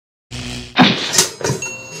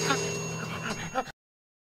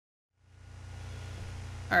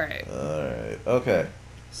Alright. Alright, okay.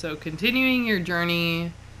 So continuing your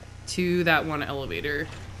journey to that one elevator.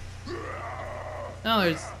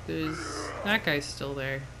 No, there's that guy's still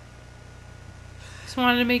there. Just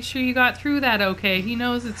wanted to make sure you got through that okay. He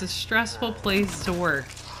knows it's a stressful place to work.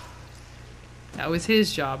 That was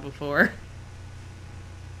his job before.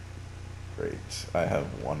 Great. I have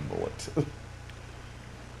one bullet.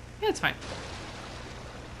 Yeah, it's fine.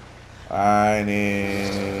 I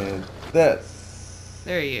need this.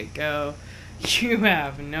 There you go. You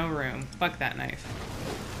have no room. Fuck that knife.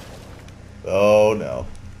 Oh no.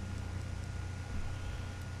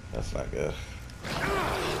 That's not good.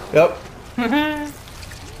 Yep.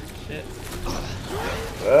 Shit.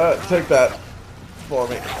 Take that for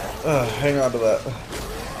me. Hang on to that.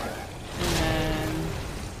 And then...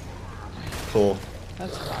 Cool.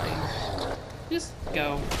 That's fine. Just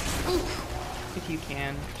go. If you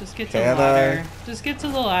can. Just get to Can the ladder. I? Just get to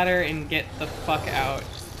the ladder and get the fuck out.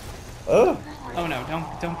 Oh. Oh no,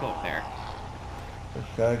 don't go up there.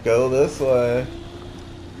 Gotta go this way.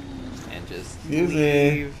 And just Excuse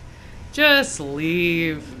leave. me. Just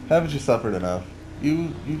leave. Haven't you suffered enough?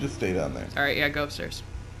 You just stay down there. Alright, yeah, go upstairs.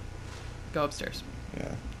 Go upstairs.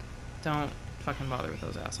 Yeah. Don't fucking bother with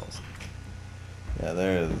those assholes. Yeah,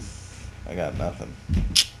 there is. I got nothing.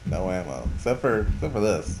 No ammo. Except for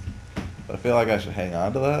this. But I feel like I should hang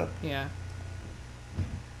on to that. Yeah.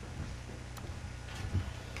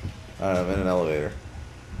 Alright, I'm in an elevator.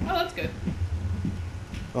 Oh, that's good.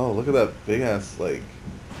 Oh, look at that big ass, like,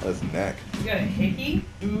 his neck. You got a hickey?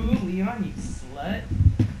 Ooh, Leon, you slut.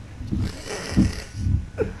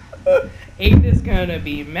 Abe is gonna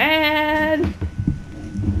be mad.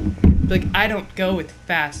 Like, I don't go with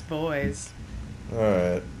fast boys.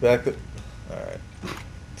 Alright, back to... Alright.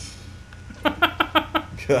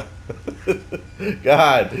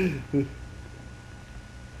 God. You're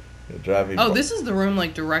driving. Oh, this is the room,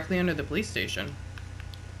 like, directly under the police station.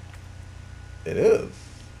 It is.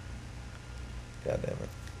 God damn it.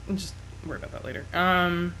 Just worry about that later.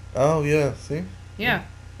 Oh, yeah, see? Yeah.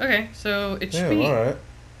 Okay, so it should Yeah, be... alright.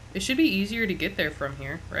 It should be easier to get there from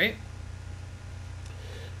here, right?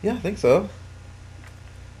 Yeah, I think so.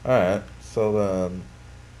 Alright, so then...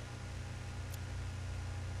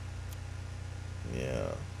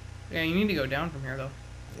 Yeah. Yeah, you need to go down from here, though.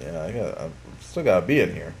 Yeah, I still gotta be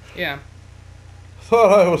in here. Yeah. I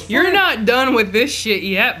thought I was free. You're not done with this shit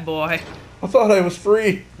yet, boy. I thought I was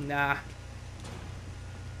free. Nah.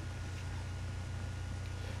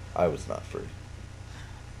 I was not free.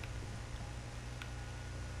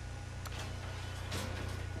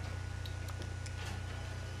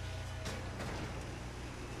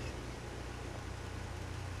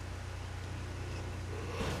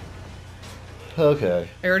 Okay.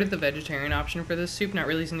 I ordered the vegetarian option for this soup, not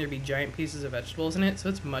realizing there'd be giant pieces of vegetables in it, so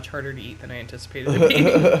it's much harder to eat than I anticipated it being.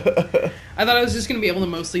 I thought I was just going to be able to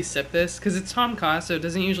mostly sip this, because it's Tom Kha, so it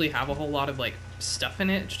doesn't usually have a whole lot of, like, stuff in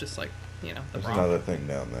it. It's just, like, you know, the There's broth. another thing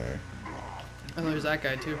down there. Oh, there's that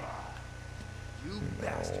guy, too.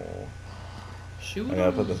 No. Shoot I gotta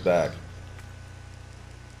him. put this back.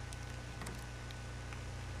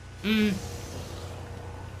 You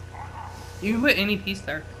can put any piece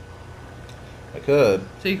there. I could.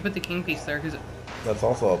 So you can put the king piece there, because That's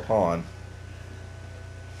also a pawn.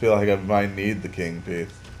 I feel like I might need the king piece.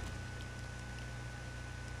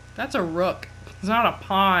 that's a rook. It's not a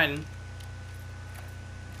pawn.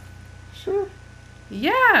 Sure.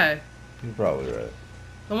 Yeah! You're probably right.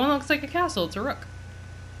 The one that looks like a castle, it's a rook.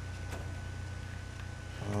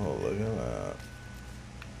 Oh, look at that.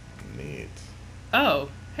 Neat. Oh,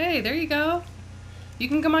 hey, there you go. You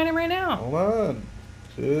can combine it right now. Hold on.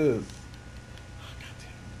 Jeez.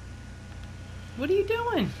 What are you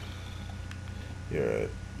doing? You're right.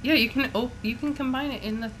 Yeah, you can combine it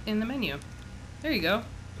in the menu. There you go.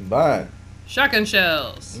 Combine. Shotgun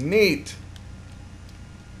shells. Neat.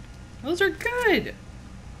 Those are good.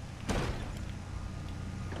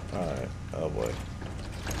 Alright. Oh boy.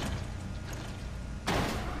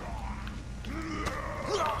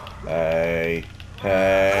 Hey.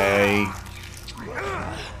 Hey.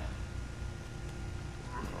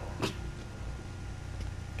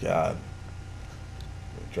 God.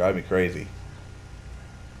 Drive me crazy.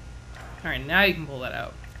 All right, now you can pull that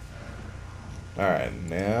out. Alright,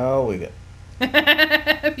 now we get...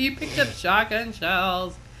 You picked up shotgun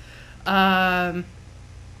shells. Oh,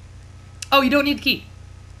 you don't need the key.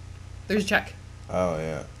 There's a check. Oh,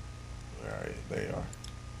 yeah. Where are you? There you are.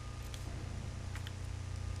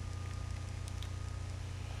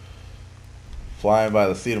 Flying by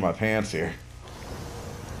the seat of my pants here.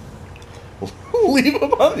 Leave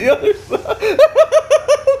him on the other side.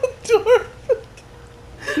 Door.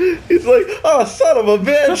 He's like, oh, son of a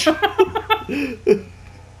bitch!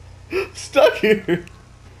 Stuck here.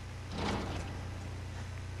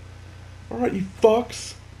 Alright, you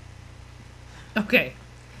fucks. Okay.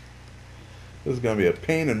 This is gonna be a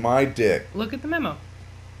pain in my dick. Look at the memo.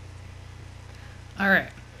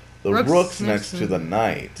 Alright. The rook's next to the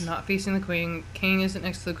knight. Not facing the queen. King isn't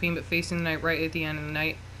next to the queen, but facing the knight right at the end, and the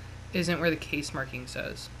knight isn't where the case marking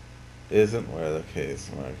says. Isn't where the case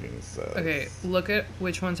marking says. Okay, look at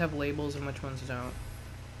which ones have labels and which ones don't.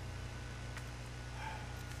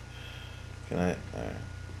 Can I? Alright.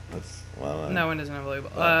 Let's. Well, That one doesn't have a label.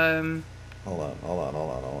 Hold on.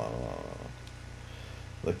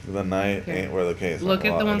 Look, the knight Here. ain't where the case. Look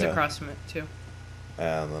at the ones across from it too.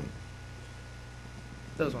 And then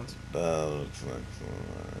Those ones. Yeah.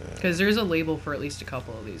 Because there's a label for at least a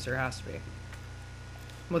couple of these. There has to be.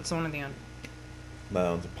 What's the one at the end? That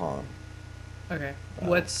one's a pawn. Okay.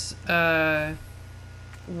 What's the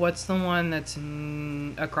one that's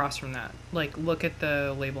across from that? Like, look at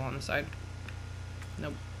the label on the side.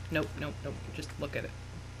 Nope. Just look at it.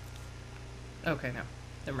 Okay, no.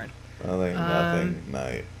 Never mind. Nothing,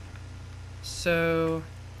 knight. So,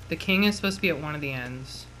 the king is supposed to be at one of the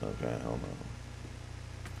ends. Okay, hold on.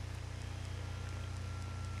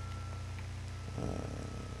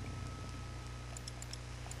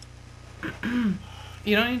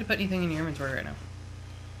 You don't need to put anything in your inventory right now.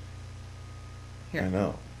 Here. I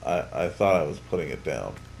know. I thought I was putting it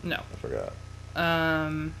down. No. I forgot.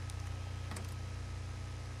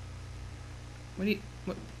 What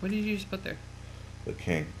did you just put there? The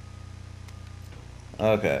king.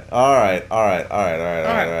 Okay. Alright.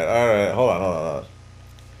 Hold on.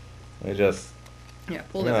 Let me just... Yeah,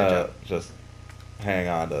 pull that bitch up. Just hang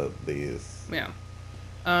on to these. Yeah.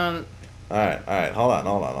 Alright. Hold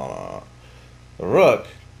on. The rook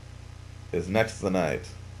is next to the knight,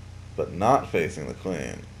 but not facing the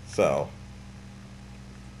queen. So...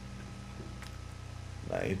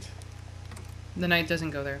 Knight. The knight doesn't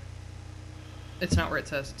go there. It's not where it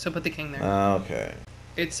says. So put the king there. Okay.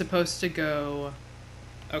 It's supposed to go...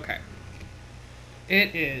 Okay.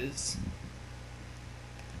 It is...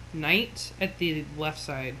 Knight at the left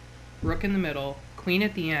side, rook in the middle, queen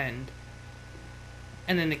at the end,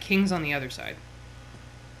 and then the king's on the other side.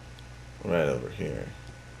 Right over here.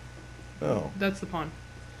 No. That's the pawn.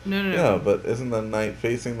 No. Yeah, but isn't the knight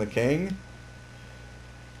facing the king?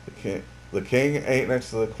 The king ain't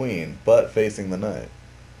next to the queen, but facing the knight.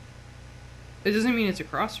 It doesn't mean it's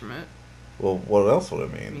across from it. Well, what else would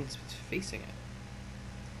it It mean? means it's facing it.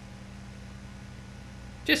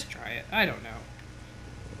 Just try it. I don't know.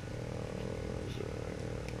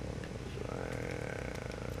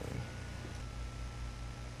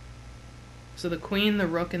 So the queen, the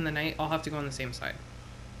rook, and the knight all have to go on the same side.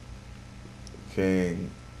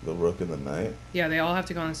 King, the rook, and the knight? Yeah, they all have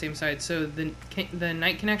to go on the same side. So the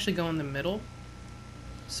knight can actually go in the middle.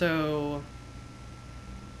 So...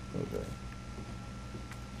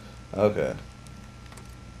 Okay.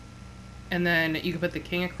 And then you can put the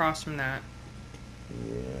king across from that.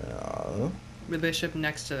 Yeah. The bishop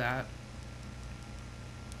next to that.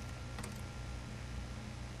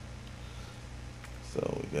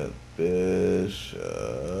 So we got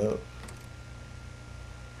bishop.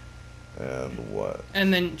 And what?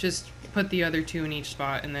 And then just put the other two in each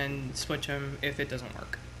spot and then switch them if it doesn't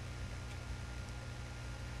work.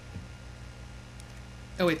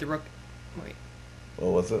 Oh wait, the rook... Wait.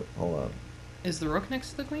 What was it? Hold on. Is the rook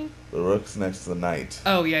next to the queen? The rook's next to the knight.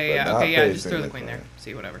 Oh, yeah. But Okay, not just throw facing the queen there.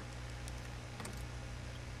 See, whatever.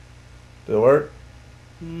 Did it work?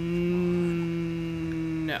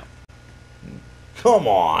 No. Come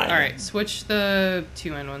on! Alright, switch the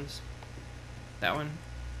two end ones. That one.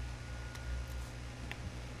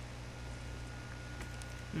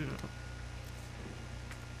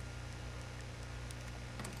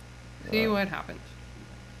 See what happens.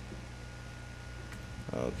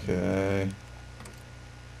 Okay.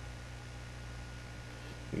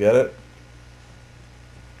 You get it?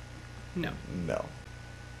 No. No.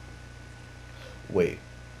 Wait.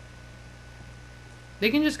 They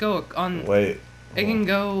can just go on... Wait. They can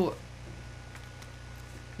go...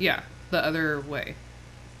 Yeah, the other way.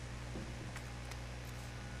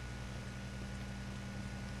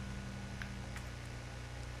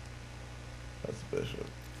 That's bishop.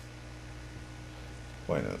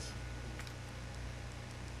 Pointless.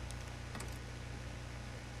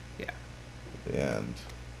 Yeah. The end.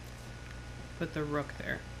 Put the rook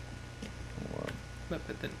there. Hold on. But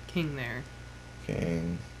put the king there.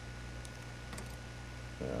 King.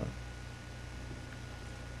 Yeah.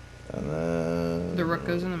 And then... The rook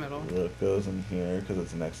goes in the middle. The rook goes in here because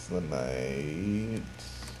it's next to the knight.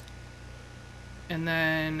 And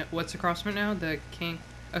then what's across from it now? The king.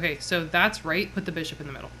 Okay, so that's right. Put the bishop in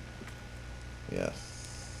the middle.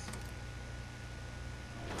 Yes.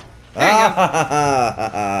 There you go.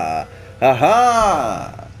 Ha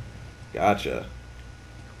ha! Gotcha.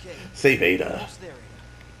 Okay. Save Ada. Almost there, Ada.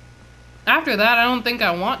 After that, I don't think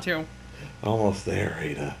I want to. Almost there,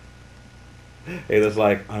 Ada. Ada's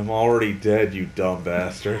like, I'm already dead, you dumb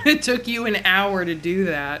bastard. It took you an hour to do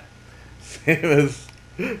that. Same as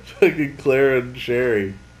fucking Claire and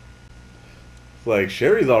Sherry. It's like,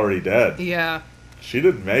 Sherry's already dead. Yeah. She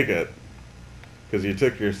didn't make it. Because you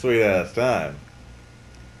took your sweet ass time.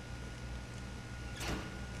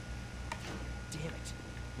 Damn it.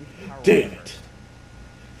 We can power Damn whatever. it.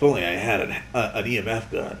 If only I had an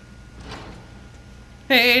EMF gun.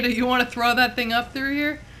 Hey, Ada, you want to throw that thing up through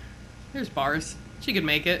here? There's bars. She could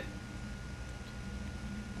make it.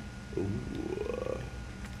 Ooh.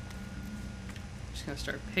 Just gonna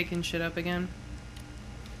start picking shit up again.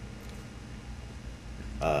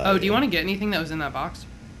 Oh, do you want to get anything that was in that box?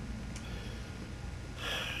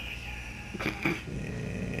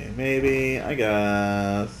 Maybe, I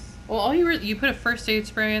guess. Well, all you put a first aid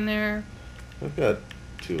spray in there. I've got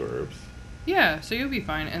 2 herbs. Yeah, so you'll be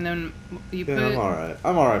fine. And then you Yeah, put. I'm alright.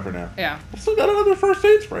 I'm alright for now. Yeah. I've still got another first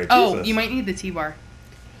aid spray. Oh, Jesus. you might need the T-bar.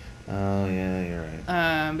 Oh, yeah, you're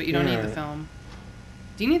right. But you don't You're need the right. film.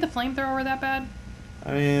 Do you need the flamethrower that bad?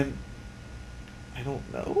 I mean, I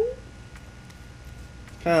don't know.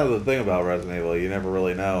 Kind of the thing about Resident Evil, you never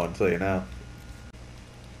really know until you know.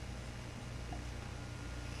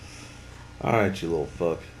 Alright, you little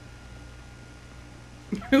fuck.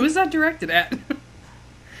 Who is that directed at?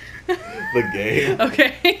 The game.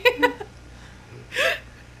 Okay.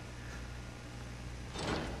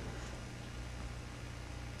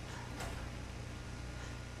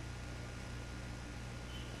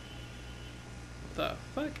 The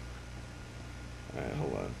fuck? Alright,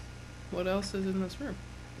 hold on. What else is in this room?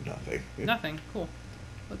 Nothing. Nothing. Cool.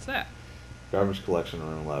 What's that? Garbage collection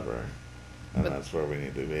room library. And But- that's where we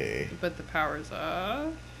need to be. But the power's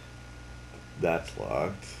off. That's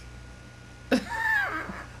locked.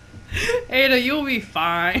 Ada, you'll be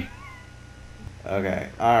fine. Okay.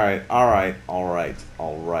 Alright.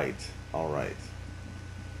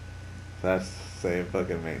 That's the same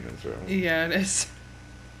fucking maintenance room. Yeah, it is.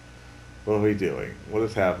 What are we doing? What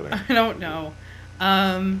is happening? I don't know.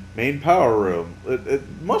 Main power room. It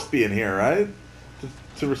must be in here, right?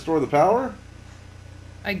 To restore the power?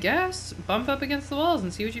 I guess bump up against the walls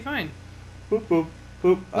and see what you find. Boop, boop,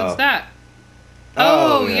 boop. What's Oh. that?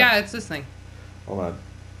 Oh, Oh, yeah. yeah, it's this thing. Hold on.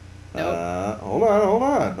 Nope. Hold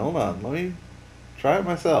on. Let me try it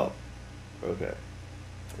myself. Okay.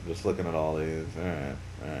 I'm just looking at all these.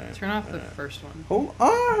 Alright. Turn off the alright. first one. Hold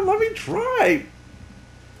on, let me try.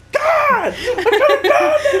 God!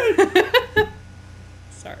 I could've done it!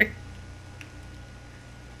 Sorry.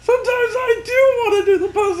 Sometimes I do want to do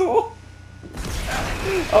the puzzle.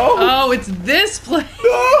 Oh, Oh, it's this place.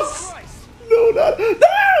 no! No, not. No!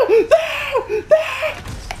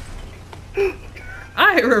 No!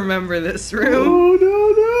 I remember this room. Oh,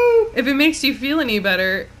 no, no! If it makes you feel any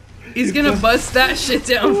better, he's gonna bust that shit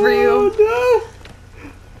down for you. Oh,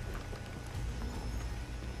 no!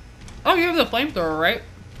 Oh, you have the flamethrower, right?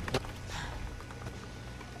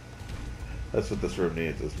 That's what this room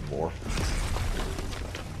needs, is more.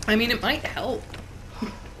 I mean, it might help.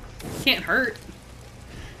 Can't hurt.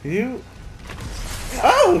 You...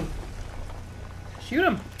 Oh! Shoot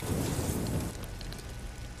him.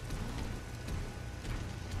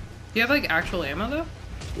 Do you have, like, actual ammo, though?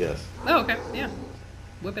 Yes. Oh, okay. Yeah.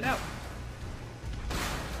 Whip it out.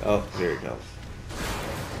 Oh, here it comes.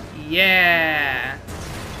 Yeah.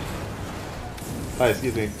 Hi,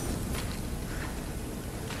 excuse me.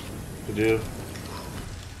 Could you...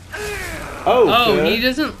 Oh, Oh, okay. he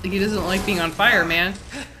doesn't like being on fire, man.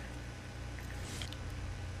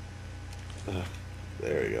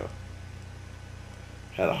 There you go.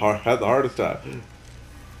 Had the hardest time.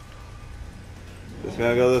 Just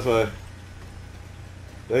gonna go this way.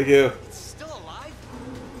 Thank you. Still alive?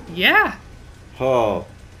 Yeah. Oh,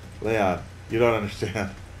 Leon, you don't understand.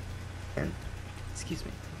 Excuse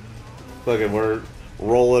me. Fucking, we're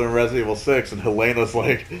rolling in Resident Evil 6, and Helena's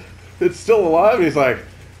like, it's still alive? And he's like,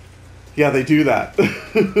 yeah, they do that.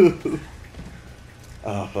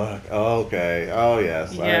 Oh, fuck. Oh, okay. Oh,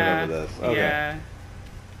 yes. I remember this. Okay. Yeah.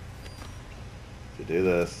 To do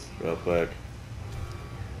this real quick.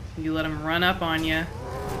 You let him run up on you.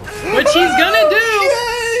 Which he's gonna do!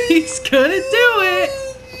 Yay! He's gonna do it!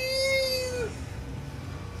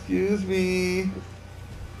 Excuse me.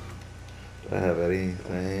 Do I have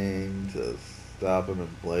anything to stop him in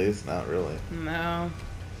place? Not really. No.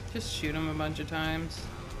 Just shoot him a bunch of times.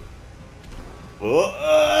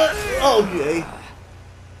 Okay.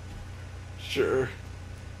 Sure.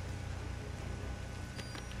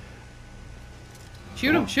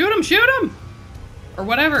 Shoot him! Shoot him! Shoot him! Or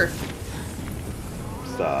whatever.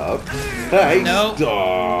 Stop. Hey, Nope.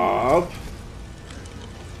 stop.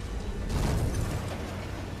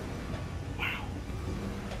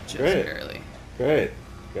 Just Great. barely. Great.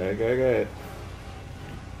 Great.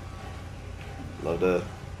 Love to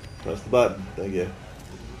press the button. Thank you.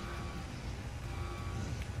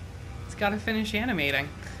 It's gotta finish animating.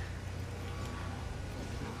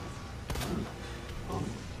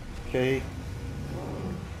 Okay.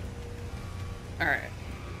 Alright.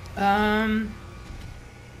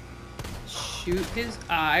 Shoot his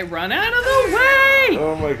eye. Run out of the way!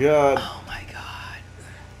 Oh my god. Oh my god.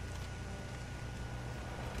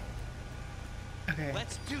 Okay.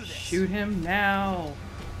 Let's do this. Shoot him now.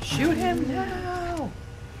 Shoot him now.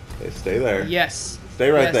 Hey, stay there. Yes. Stay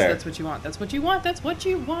right Yes, there. that's what you want. That's what you want. That's what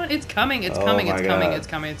you want. It's coming. It's Oh coming. my It's coming. God. It's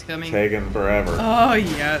coming. It's coming. Taking forever. Oh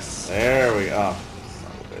yes. There we go. Oh,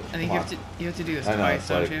 son of a bitch. I think Come you have to do this on. I know, twice, it's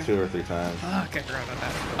don't like you? 2 or 3 times. Oh, okay, I forgot about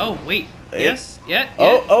that. Oh wait. Hey. Yes. Yeah.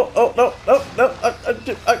 No.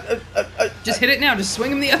 Just hit it now. Just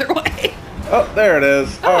swing him the other way. Oh, there it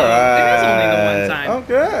is. Oh, All right. it is only the one time.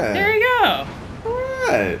 Okay. There you go. All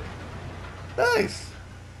right. Nice.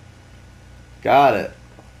 Got it.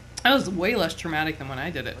 That was way less traumatic than when I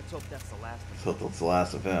did it. Let's hope that's the last of So that's the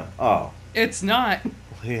last of him. Oh, It's not.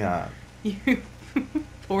 Leon, You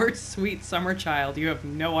poor sweet summer child. You have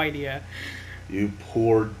no idea. you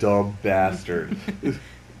poor dumb bastard.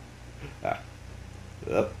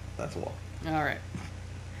 Yep, that's a wall. All right.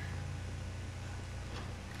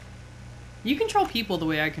 You control people the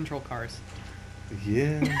way I control cars.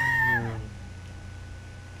 Yeah.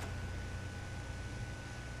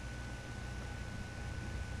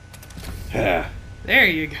 Yeah. There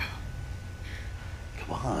you go.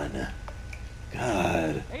 Come on.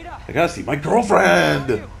 God. Ada, I gotta see my girlfriend.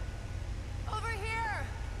 where are you? Over here!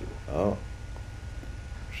 Oh.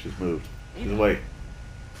 She's moved. She's awake.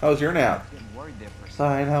 How was your nap? Getting worried there for a second.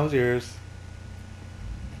 Fine, how was yours?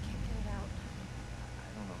 I can't get it out.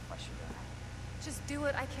 I don't know if I should. Just do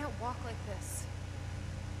it. I can't walk like this.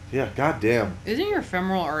 Yeah, goddamn. Isn't your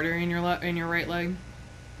femoral artery in your in your right leg?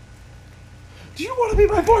 Do you want to be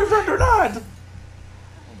my boyfriend or not? Hold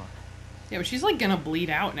on. Yeah, but she's like gonna bleed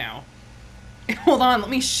out now. Hold on, let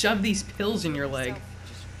me shove these pills in your leg.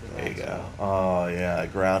 Just There you relax. go. Oh, yeah, I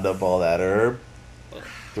ground up all that herb.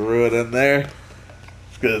 Threw it in there.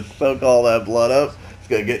 It's gonna soak all that blood up. It's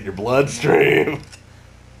gonna get in your bloodstream.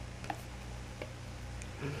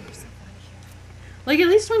 Like, at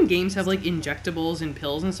least when games have like injectables and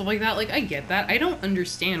pills and stuff like that, like I get that. I don't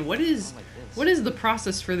understand what is the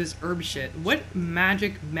process for this herb shit. What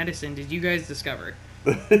magic medicine did you guys discover?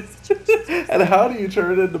 And how do you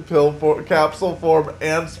turn it into pill form, capsule form,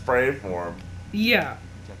 and spray form? Yeah.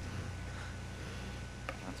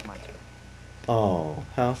 That's my turn. Oh,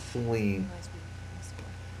 how sweet.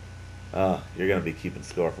 You're gonna be keeping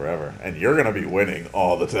score forever, and you're gonna be winning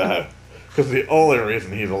all the time. Because the only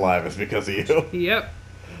reason he's alive is because of you. Yep.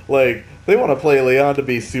 Like, they want to play Leon to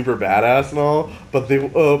be super badass and all, but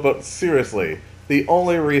seriously, the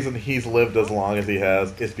only reason he's lived as long as he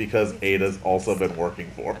has is because Ada's also been working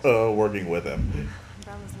with him. Umbrella's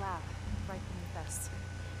lab, right beneath us.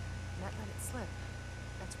 Matt let it slip.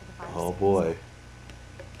 That's where the virus Oh is. boy. You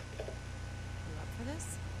up for this?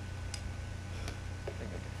 I think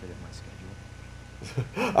I can fit it in my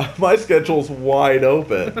schedule. My schedule's wide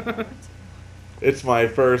open. It's my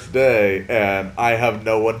first day, and I have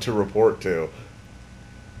no one to report to.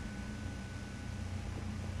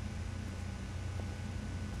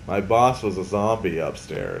 My boss was a zombie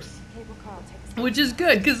upstairs. Cable car will take us. Which is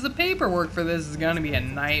good, because the paperwork for this is gonna be a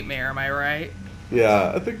nightmare, am I right?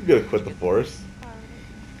 Yeah, I think I'm gonna quit the force.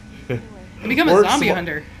 Anyway, And become a Work zombie sma-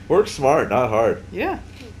 hunter. Work smart, not hard. Yeah.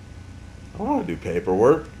 I don't want to do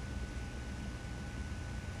paperwork.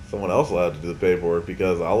 Someone else will have to do the paperwork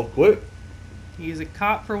because I'll have quit. He's a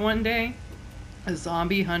cop for one day, a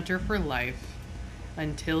zombie hunter for life,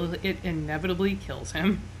 until it inevitably kills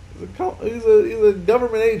him. He's a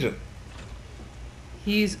government agent.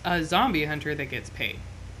 He's a zombie hunter that gets paid.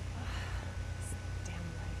 damn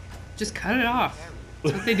leg. Just cut it off.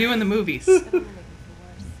 That's what they do in the movies. That will make me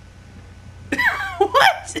feel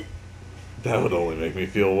worse. What? That would only make me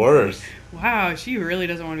feel worse. Wow, she really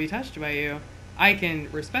doesn't want to be touched by you. I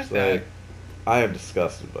can respect Like, that. I am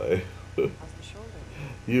disgusted by you. How's the shoulder?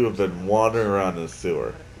 You have been wandering around in the sewer.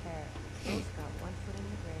 What a pair. Both got one foot in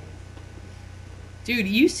the grave. Dude,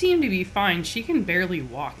 you seem to be fine. She can barely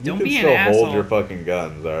walk. You Don't can be an still asshole. hold your fucking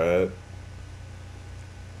guns, alright?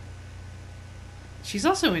 She's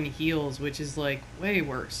also in heels, which is like way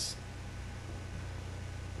worse.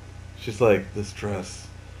 She's like, this dress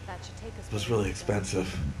That should take us was where we really need to go.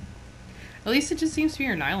 expensive. At least it just seems to be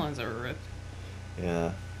her nylons that were ripped.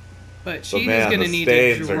 Yeah. But she's man, gonna the need to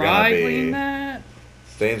stains are dry gonna be- clean that.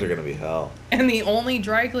 Stains are gonna be hell. And the only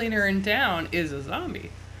dry cleaner in town is a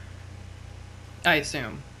zombie. I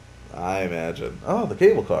assume. I imagine. Oh, the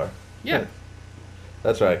cable car. Yeah. Good.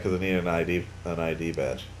 That's right, because I need an ID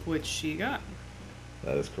badge. Which she got.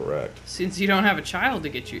 That is correct. Since you don't have a child to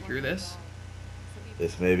get you through this.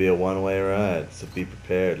 This may be a one-way ride, so be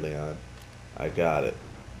prepared, Leon. I got it.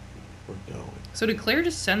 We're going, So did Claire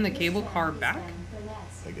just send the cable car back?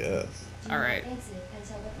 I guess. Alright.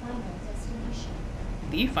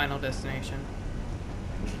 The final destination.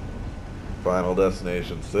 Final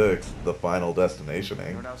Destination 6, the final You know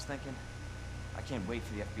destinationing. what I was thinking? I can't wait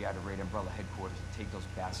for the FBI to raid Umbrella headquarters and take those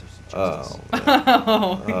bastards to justice.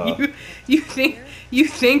 Oh, man. Oh, you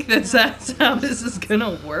think that's how this is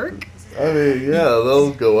gonna work? I mean, yeah,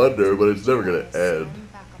 they'll go under, but it's never gonna end.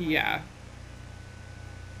 Yeah.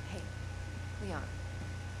 Hey, Leon.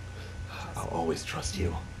 I'll always trust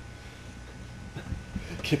you.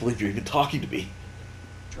 Can't believe you're even talking to me.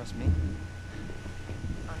 Trust me?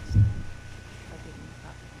 Honestly, I didn't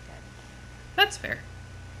thought you'd be dead. That's fair.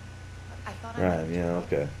 But I thought I Right, might yeah, have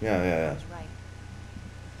okay. Yeah. was right.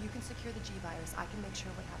 If you can secure the G-virus, I can make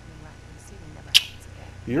sure what happened in Raccoon City never happens again.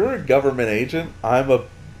 You're a government agent. I'm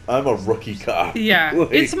a rookie cop. Yeah, Like,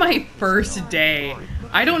 it's my first day.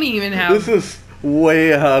 I don't even have. This is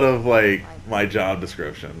way out of like my job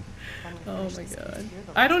description. When we Oh finish my this, god.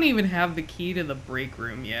 you're the I don't even have the key to the break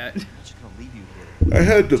room yet. I'm just gonna leave you here. I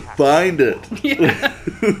had to find it Yeah.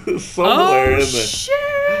 somewhere Oh in the. shit!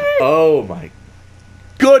 Oh my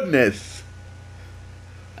goodness!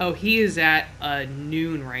 Oh, he is at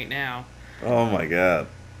noon right now. Oh my god!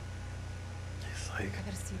 He's like, I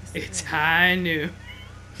gotta see this. It's through. high noon.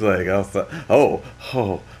 he's like, oh,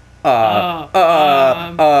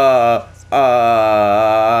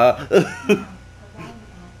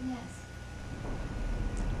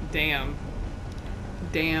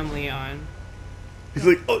 Damn, Leon. He's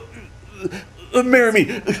like, marry me.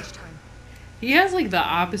 Much time. He has like the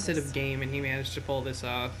opposite of game, and he managed to pull this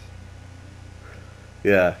off.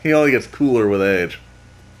 Yeah, he only gets cooler with age.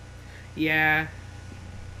 Yeah.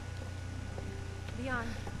 Leon,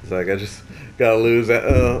 He's like, I just gotta lose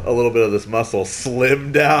a little bit of this muscle,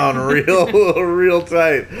 slim down real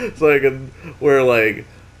tight, so I can wear like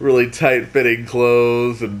really tight fitting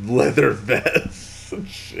clothes and leather vests and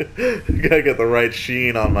shit. Gotta get the right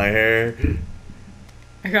sheen on my hair.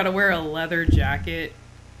 I gotta wear a leather jacket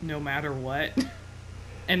no matter what,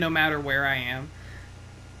 and no matter where I am.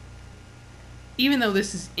 Even though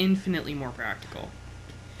this is infinitely more practical.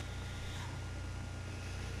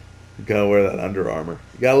 You gotta wear that Under Armour.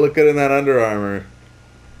 You gotta look good in that Under Armour.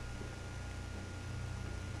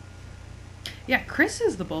 Yeah, Chris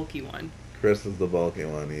is the bulky one. Chris is the bulky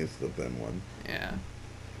one, he's the thin one. Yeah.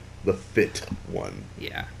 The fit one.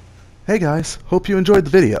 Yeah. Hey guys, hope you enjoyed the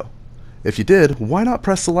video. If you did, why not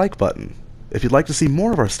press the like button? If you'd like to see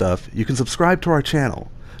more of our stuff, you can subscribe to our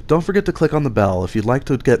channel. Don't forget to click on the bell if you'd like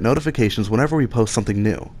to get notifications whenever we post something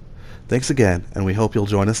new. Thanks again, and we hope you'll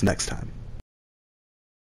join us next time.